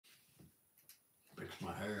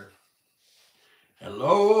My hair.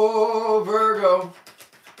 Hello, Virgo.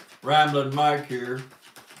 Ramblin Mike here.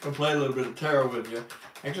 Gonna play a little bit of tarot with you.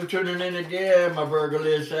 Thanks for tuning in again, my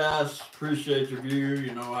Virgo-licious. Appreciate your view.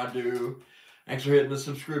 You know I do. Thanks for hitting the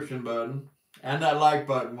subscription button and that like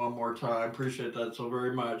button one more time. Appreciate that so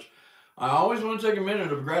very much. I always want to take a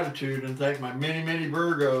minute of gratitude and thank my many, many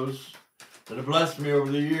Virgos that have blessed me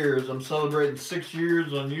over the years. I'm celebrating 6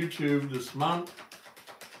 years on YouTube this month.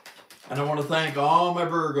 And I want to thank all my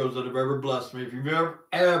Virgos that have ever blessed me. If you've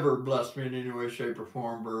ever blessed me in any way, shape, or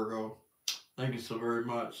form, Virgo, thank you so very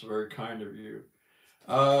much. So very kind of you.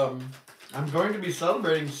 I'm going to be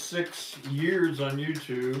celebrating 6 years on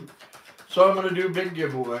YouTube. So I'm going to do a big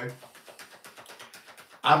giveaway.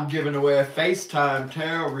 I'm giving away a FaceTime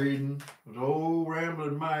tarot reading with old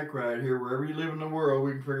Ramblin Mike right here. Wherever you live in the world,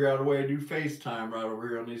 we can figure out a way to do FaceTime right over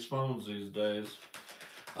here on these phones these days.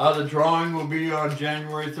 The drawing will be on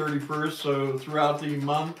January 31st, so throughout the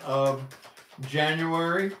month of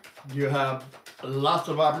January, you have lots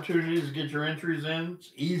of opportunities to get your entries in.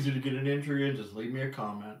 It's easy to get an entry in. Just leave me a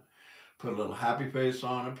comment. Put a little happy face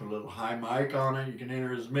on it. Put a little hi Mike on it. You can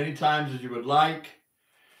enter as many times as you would like.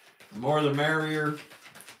 The more the merrier.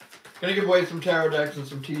 Going to give away some tarot decks and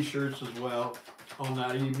some t-shirts as well on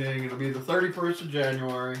that evening. It'll be the 31st of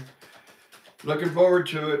January. Looking forward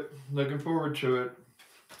to it. Looking forward to it.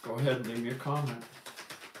 Go ahead and leave me a comment.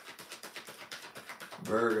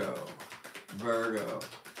 Virgo. Virgo.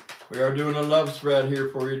 We are doing a love spread here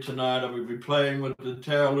for you tonight. I will be playing with the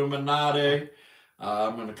Tarot Illuminati.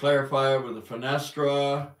 I'm going to clarify it with the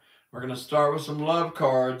Fenestra. We're going to start with some love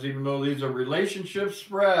cards. Even though these are relationship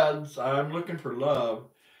spreads, I'm looking for love.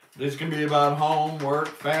 This can be about home, work,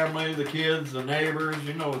 family, the kids, the neighbors.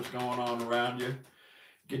 You know what's going on around you.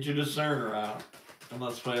 Get your discerner out. And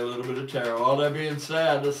let's play a little bit of tarot. All that being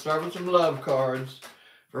said, let's start with some love cards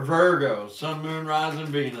for Virgo. Sun, Moon, Rising,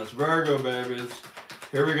 Venus. Virgo, babies.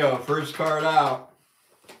 Here we go. First card out.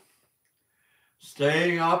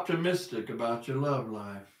 Staying optimistic about your love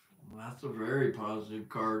life. Well, that's a very positive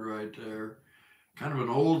card right there. Kind of an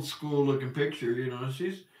old school looking picture, you know.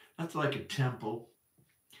 That's like a temple.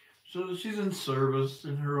 So she's in service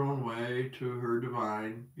in her own way to her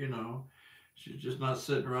divine, you know. She's just not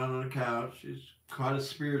sitting around on a couch. She's quite a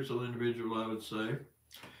spiritual individual, I would say.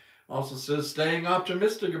 Also says staying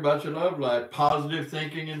optimistic about your love life. Positive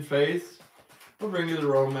thinking and faith will bring you the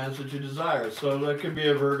romance that you desire. So that could be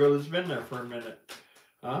a Virgo that's been there for a minute.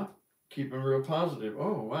 Huh? Keeping real positive.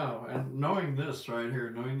 Oh, wow. And knowing this right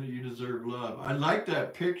here, knowing that you deserve love. I like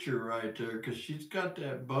that picture right there because she's got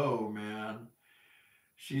that bow, man.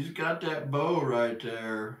 She's got that bow right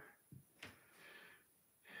there.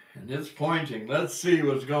 And it's pointing. Let's see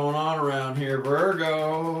what's going on around here.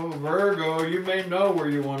 Virgo, Virgo, you may know where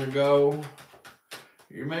you want to go.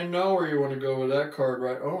 You may know where you want to go with that card,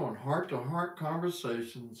 right? Oh, and heart-to-heart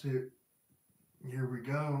conversations. Here we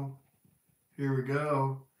go. Here we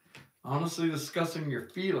go. Honestly discussing your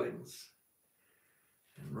feelings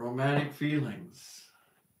and romantic feelings.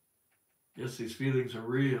 Yes, these feelings are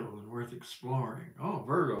real and worth exploring. Oh,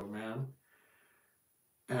 Virgo, man.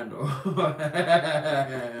 And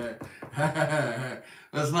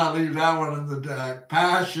let's not leave that one in the deck.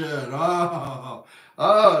 Passion. Oh,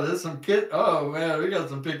 there's some oh man, we got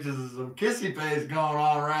some pictures of some kissy face going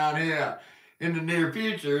on around here in the near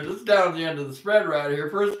future. This is down at the end of the spread right here.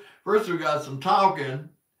 First we got some talking.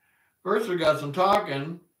 First we got some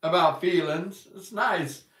talking about feelings. It's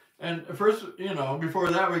nice. And first, you know, before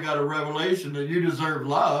that we got a revelation that you deserve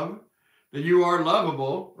love. That you are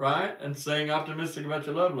lovable, right? And staying optimistic about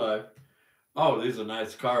your love life. Oh, these are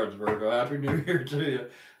nice cards, Virgo. Happy New Year to you.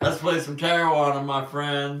 Let's play some tarot on them, my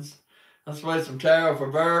friends. Let's play some tarot for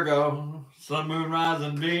Virgo. Sun, Moon,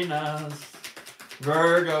 Rising, Venus.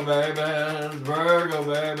 Virgo, babies. Virgo,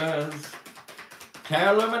 babies.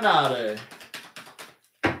 Tarot Illuminati.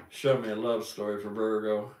 Show me a love story for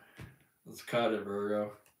Virgo. Let's cut it,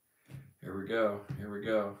 Virgo. Here we go. Here we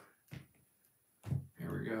go.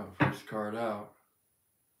 Here we go. First card out.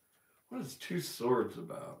 What is Two Swords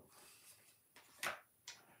about?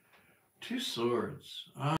 Two Swords.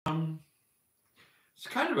 It's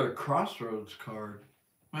kind of a crossroads card.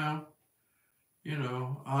 Well, you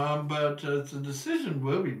know, but the decision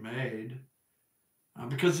will be made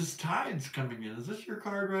because this tide's coming in. Is this your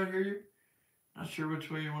card right here? Not sure which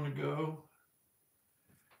way you want to go.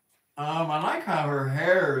 I like how her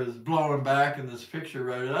hair is blowing back in this picture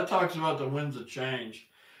right here. That talks about the winds of change.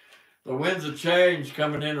 The winds of change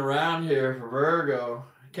coming in around here for Virgo.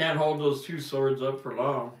 Can't hold those two swords up for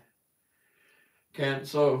long. Can't.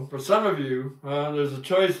 So for some of you, there's a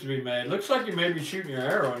choice to be made. Looks like you may be shooting your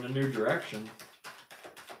arrow in a new direction.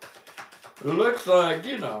 It looks like,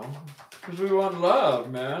 you know, because we want love,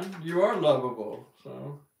 man. You are lovable.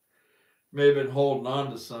 So maybe holding on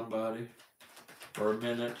to somebody for a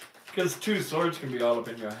minute. Because 2 swords can be all up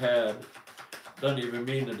in your head. Doesn't even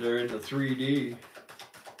mean that they're into 3D.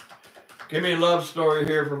 Give me a love story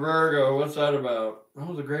here for Virgo. What's that about?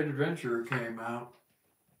 Oh, The Great Adventurer came out.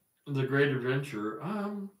 The Great Adventurer.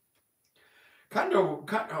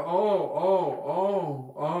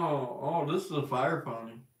 This is a fire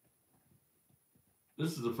pony.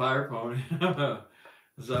 This is a fire pony.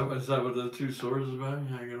 Is that what the 2 swords is about?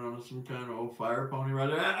 Hanging on some kind of old fire pony right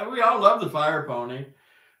there. We all love the fire pony.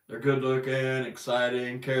 They're good looking,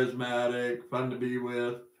 exciting, charismatic, fun to be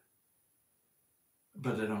with.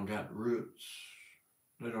 But they don't got roots.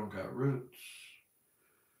 They don't got roots.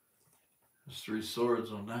 There's 3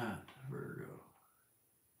 swords on that, Virgo.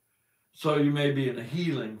 So you may be in a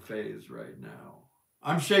healing phase right now.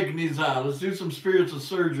 I'm shaking these out. Let's do some spiritual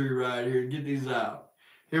surgery right here and get these out.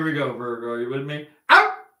 Here we go, Virgo. Are you with me?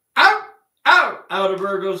 Out, out, out. Out of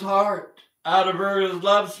Virgo's heart. Out of Virgo's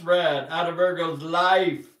love spread. Out of Virgo's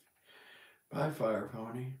life. Bye, fire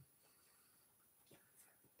pony.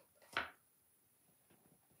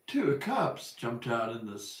 2 of Cups jumped out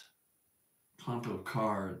in this clump of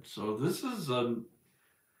cards. So this is it's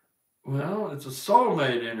a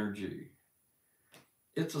soulmate energy.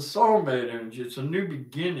 It's a soulmate energy. It's a new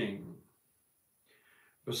beginning.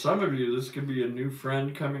 For some of you, this could be a new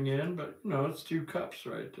friend coming in, but you know, it's 2 cups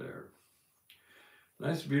right there.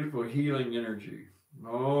 Nice, beautiful healing energy.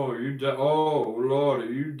 Oh, Lord,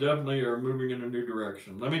 you definitely are moving in a new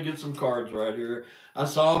direction. Let me get some cards right here. I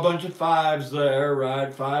saw a bunch of 5s there,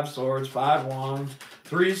 right? 5 swords, 5 wands,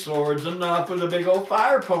 3 swords, enough with a big old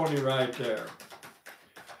fire pony right there.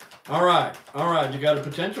 All right. You got a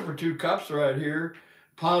potential for 2 cups right here.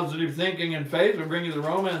 Positive thinking and faith will bring you the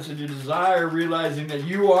romance that you desire, realizing that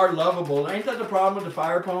you are lovable. Ain't that the problem with the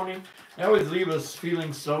fire pony? They always leave us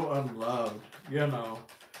feeling so unloved, you know.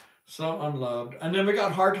 So unloved. And then we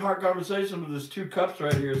got heart-to-heart conversation with this 2 cups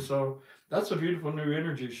right here. So that's a beautiful new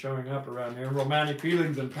energy showing up around here. Romantic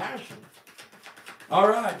feelings and passion. All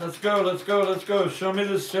right, let's go. Show me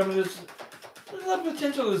this. There's the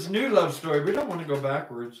potential of this new love story. We don't want to go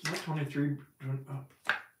backwards. Not 23.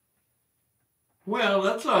 Well,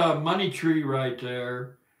 that's a money tree right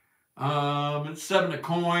there. It's 7 of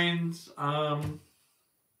coins.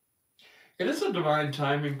 It is a divine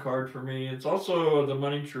timing card for me. It's also the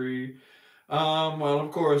money tree. Well, of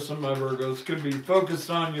course, some of my Virgos could be focused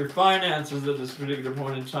on your finances at this particular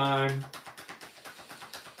point in time.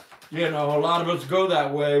 You know, a lot of us go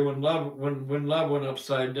that way when love went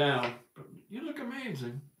upside down. But you look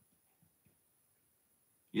amazing.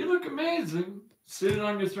 You look amazing. Sitting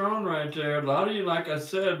on your throne right there. A lot of you, like I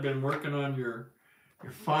said, been working on your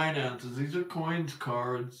finances. These are coins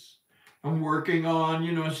cards. I'm working on,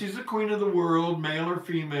 you know, she's the queen of the world, male or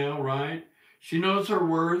female, right? She knows her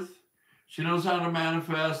worth. She knows how to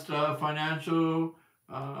manifest financial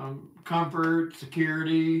comfort,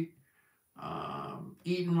 security,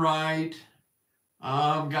 eating right.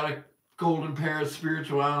 Got a golden pair of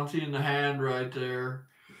spirituality in the hand right there.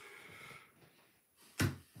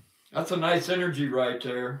 That's a nice energy right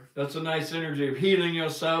there. That's a nice energy of healing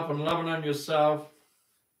yourself and loving on yourself.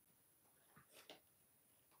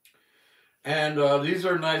 And these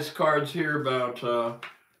are nice cards here about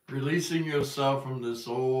releasing yourself from this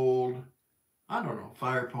old, I don't know,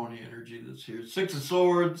 fire pony energy that's here. 6 of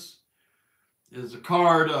Swords is a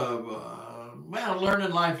card of,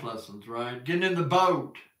 learning life lessons, right? Getting in the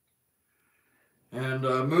boat and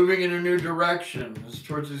moving in a new direction. It's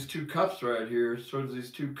towards these 2 cups right here. It's towards these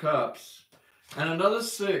 2 cups. And another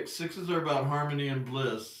 6. 6s are about harmony and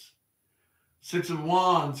bliss. 6 of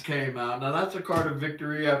Wands came out. Now that's a card of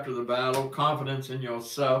victory after the battle, confidence in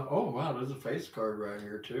yourself. Oh, wow, there's a face card right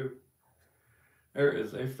here too. There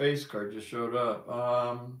is a face card just showed up.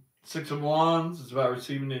 6 of Wands is about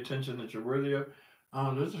receiving the attention that you're worthy of.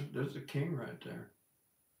 There's a king right there.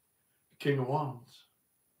 King of Wands.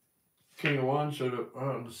 King of Wands showed up.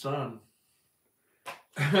 Oh, the sun.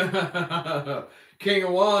 King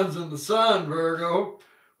of Wands and the sun, Virgo.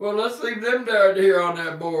 Well, let's leave them down here on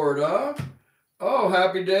that board, huh? Oh,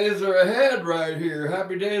 happy days are ahead right here.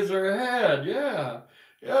 Happy days are ahead. Yeah.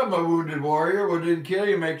 Yeah, my wounded warrior. What didn't kill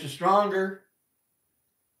you makes you stronger.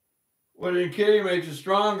 What didn't kill you makes you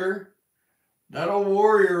stronger. That old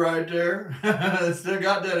warrior right there. Still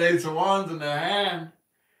got that Ace of Wands in their hand.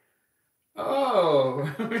 Oh.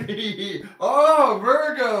 Oh,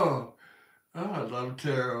 Virgo. Oh, I love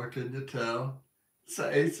tarot. Can you tell? It's the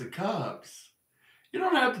Ace of Cups. You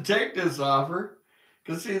don't have to take this offer.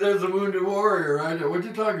 Because, see, there's a wounded warrior right there. What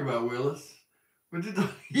you talking about, Willis? What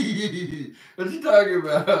you what you talking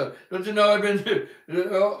about? Don't you know I've been?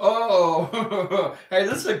 Oh, hey,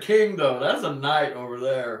 this is a king though. That's a knight over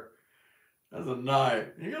there. That's a knight.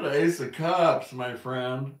 You got an ace of cups, my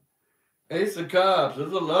friend. Ace of cups.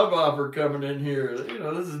 There's a love offer coming in here. You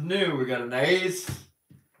know, this is new. We got an ace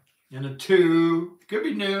and a two. Could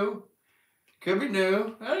be new. Could be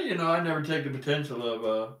new. You know, I never take the potential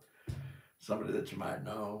of somebody that you might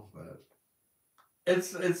know, but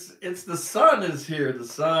it's the sun is here. The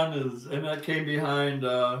sun is, and that came behind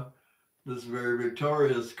this very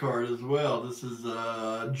victorious card as well. This is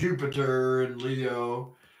Jupiter and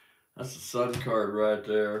Leo. That's the sun card right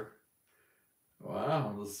there.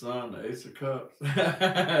 Wow, the sun, the Ace of Cups.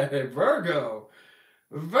 Virgo.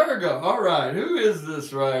 Virgo. All right, who is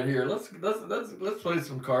this right here? Let's play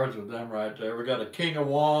some cards with them right there. We got a King of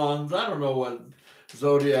Wands. I don't know what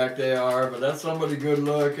zodiac they are, but that's somebody good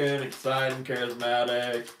looking, exciting,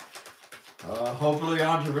 charismatic. Hopefully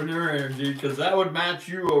entrepreneur energy, because that would match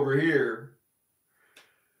you over here.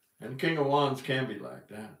 And King of Wands can be like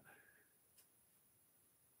that.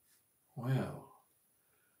 Well,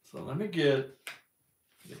 so let me get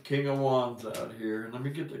the King of Wands out here, and let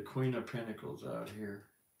me get the Queen of Pentacles out here.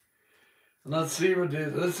 And let's see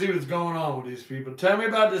what's going on with these people. Tell me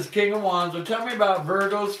about this King of Wands, or tell me about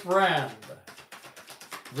Virgo's friend.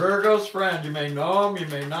 Virgo's friend. You may know him, you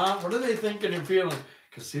may not. What are they thinking and feeling?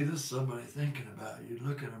 Because see, this is somebody thinking about you.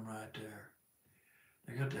 Look at them right there.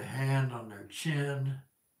 They got their hand on their chin.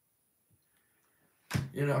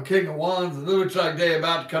 You know, King of Wands, it looks like they're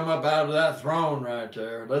about to come up out of that throne right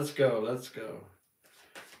there. Let's go, let's go.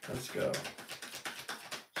 Let's go.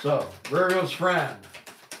 So, Virgo's friend,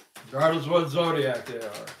 regardless of what zodiac they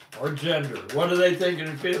are, or gender, what are they thinking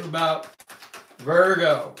and feeling about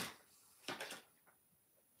Virgo?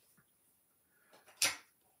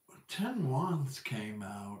 10 Wands came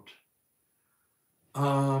out.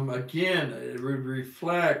 Again, it would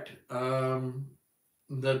reflect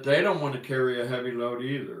that they don't want to carry a heavy load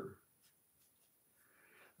either.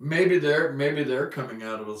 Maybe they're coming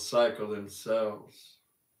out of a cycle themselves.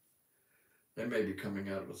 They may be coming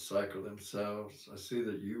out of a cycle themselves. I see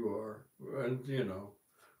that you are. And, you know,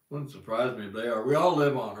 wouldn't surprise me if they are. We all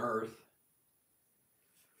live on Earth.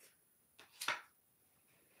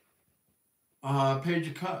 Page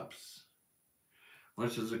of Cups,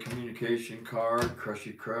 which is a communication card.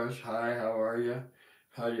 Crushy crush. Hi, how are you?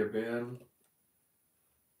 How you been?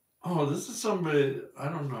 Oh, this is somebody, I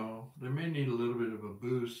don't know. They may need a little bit of a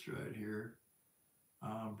boost right here.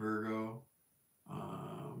 Virgo.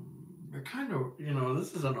 They're kind of, you know,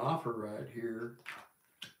 this is an offer right here.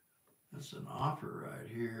 That's an offer right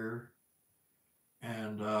here.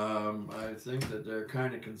 And I think that they're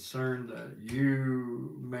kind of concerned that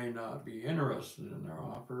you may not be interested in their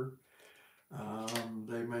offer.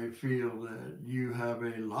 They may feel that you have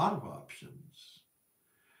a lot of options.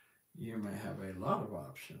 You may have a lot of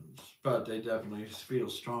options, but they definitely feel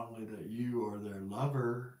strongly that you are their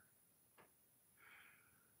lover.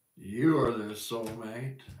 You are their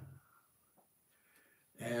soulmate.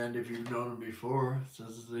 And if you've known them before, it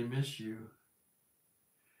says they miss you.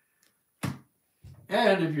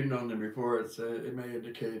 And if you've known them before, it may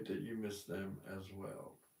indicate that you miss them as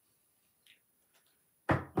well.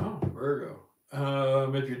 Oh, Virgo.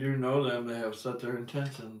 If you do know them, they have set their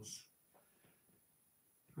intentions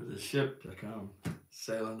for the ship to come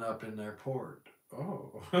sailing up in their port.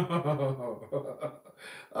 Oh.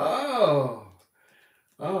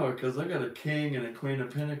 Oh, because I got a King and a Queen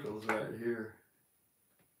of Pentacles right here.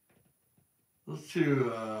 Those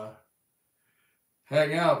two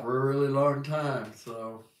hang out for a really long time,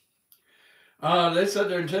 so they set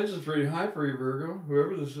their intentions pretty high for you, Virgo,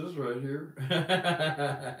 whoever this is right here.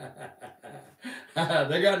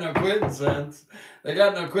 They got no quitting sense. They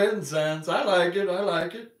got no quitting sense. I like it. I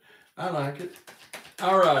like it. I like it.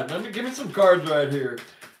 All right, give me some cards right here.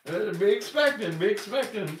 Be expecting. Be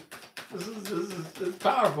expecting. This is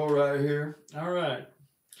powerful right here. All right.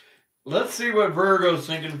 Let's see what Virgo's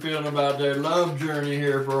thinking and feeling about their love journey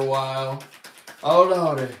here for a while. Oh,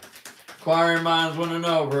 Lordy. Inquiring minds want to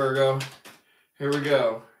know, Virgo. Here we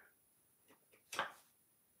go.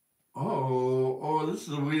 Oh, this is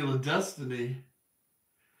the Wheel of Destiny.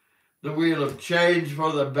 The Wheel of Change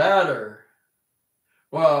for the better.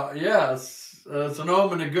 Well, yes, it's an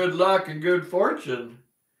omen of good luck and good fortune.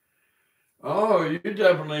 Oh, you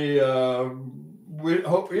definitely, we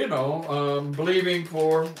hope, you know, believing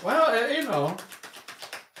for, well, you know,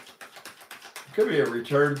 it could be a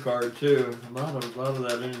return card too. A lot of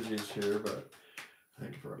that energy is here, but I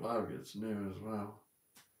think for a lot of it's new as well.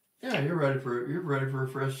 Yeah, you're ready for a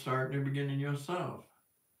fresh start, new beginning yourself.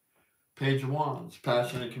 Page of Wands,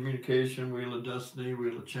 passion and communication, wheel of destiny,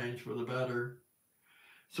 wheel of change for the better.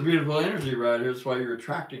 It's a beautiful energy right here. That's why you're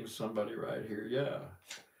attracting somebody right here. Yeah.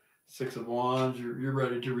 Six of Wands, you're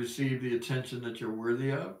ready to receive the attention that you're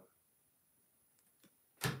worthy of.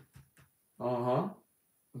 Uh-huh.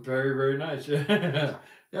 Very, very nice. Yeah.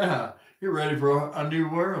 Yeah. You're ready for a new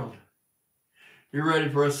world. You're ready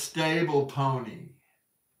for a stable pony.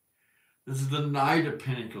 This is the Knight of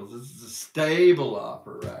Pentacles. This is a stable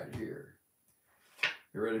offer right here.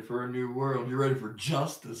 You're ready for a new world. You're ready for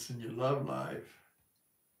justice in your love life.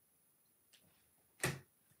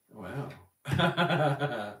 Wow.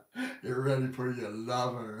 You're ready for your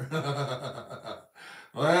lover.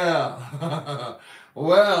 Well,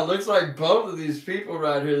 well, looks like both of these people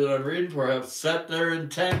right here that I'm reading for have set their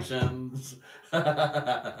intentions.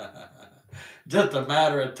 Just a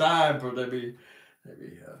matter of time for them to be,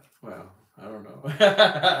 well, I don't know.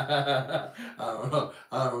 I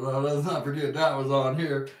don't know. Let's not forget that was on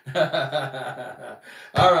here.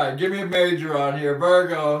 All right, give me a major on here.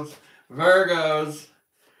 Virgos.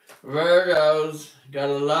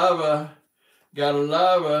 Gotta love her. Gotta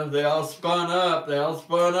love her. They all spun up. They all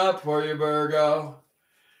spun up for you, Virgo.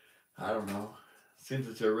 I don't know. Seems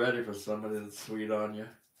that you're ready for somebody that's sweet on you.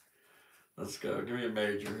 Let's go. Give me a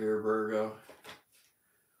major here, Virgo.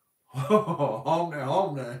 Oh, home there,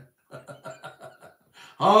 home there.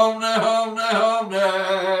 Home there, home there, home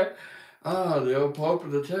there. Ah, the old Pope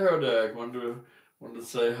of the Tarot deck. Wanted to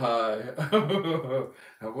say hi.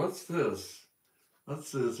 And what's this?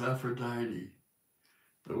 What's this? Aphrodite.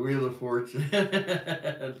 The Wheel of Fortune.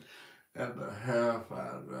 And the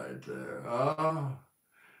Hierophant right there. Oh,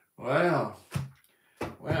 wow.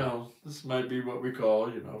 Well, this might be what we call,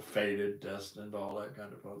 fated, destined, all that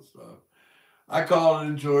kind of fun stuff. I call it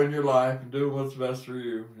enjoying your life and doing what's best for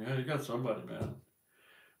you. Yeah, you got somebody, man.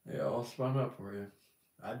 They all spun up for you.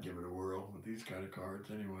 I'd give it a whirl with these kind of cards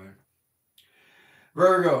anyway.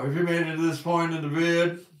 Virgo, if you made it to this point in the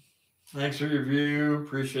vid, thanks for your view.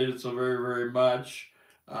 Appreciate it so very, very much.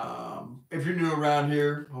 If you're new around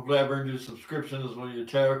here, hopefully I've earned you a subscription as one of your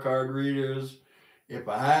tarot card readers. If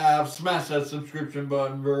I have, smash that subscription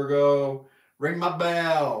button, Virgo. Ring my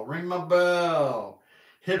bell. Ring my bell.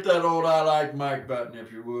 Hit that old I like Mike button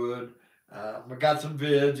if you would. I got some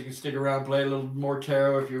vids. You can stick around, play a little more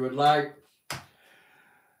tarot if you would like.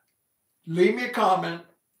 Leave me a comment.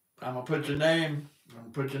 I'm going to put your name.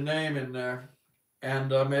 In there. And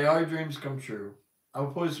may all your dreams come true. I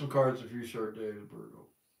will pull you some cards in a few short days, Virgo.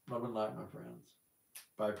 Love and light, my friends.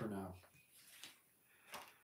 Bye for now.